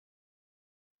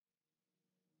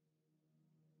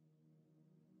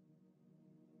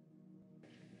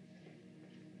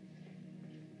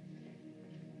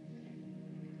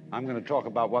I'm going to talk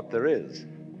about what there is.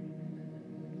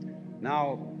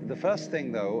 Now, the first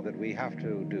thing, though, that we have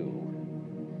to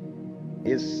do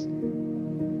is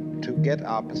to get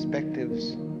our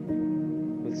perspectives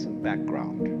with some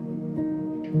background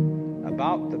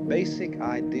about the basic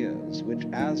ideas which,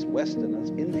 as Westerners,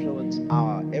 influence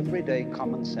our everyday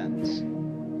common sense,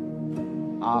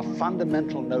 our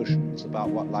fundamental notions about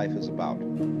what life is about.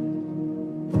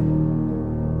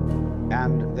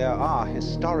 And there are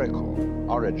historical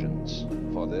origins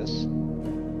for this,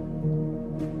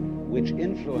 which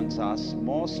influence us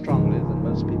more strongly than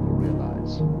most people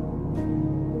realize.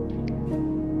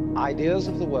 Ideas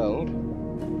of the world,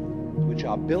 which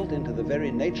are built into the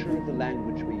very nature of the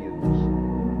language we use,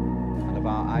 and of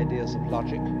our ideas of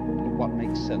logic, and of what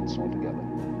makes sense altogether.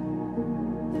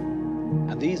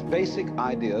 And these basic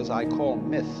ideas I call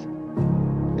myth.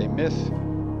 A myth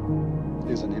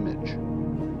is an image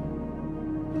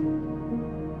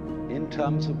in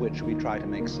terms of which we try to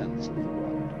make sense of the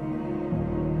world.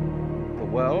 The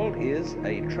world is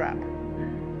a trap,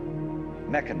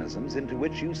 mechanisms into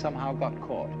which you somehow got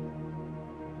caught.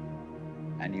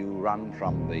 And you run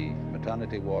from the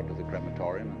maternity ward to the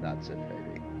crematorium, and that's it,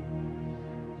 baby.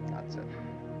 That's it.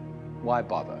 Why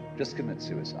bother? Just commit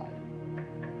suicide.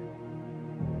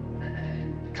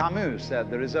 Camus said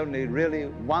there is only really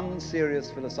one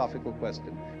serious philosophical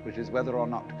question, which is whether or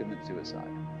not to commit suicide.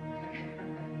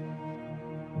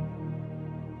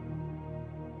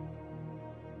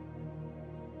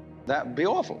 That would be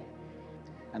awful.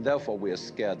 And therefore we are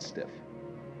scared stiff.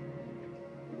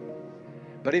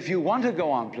 But if you want to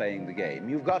go on playing the game,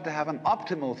 you've got to have an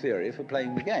optimal theory for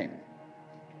playing the game.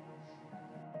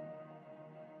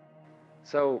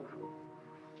 So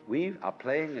we are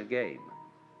playing a game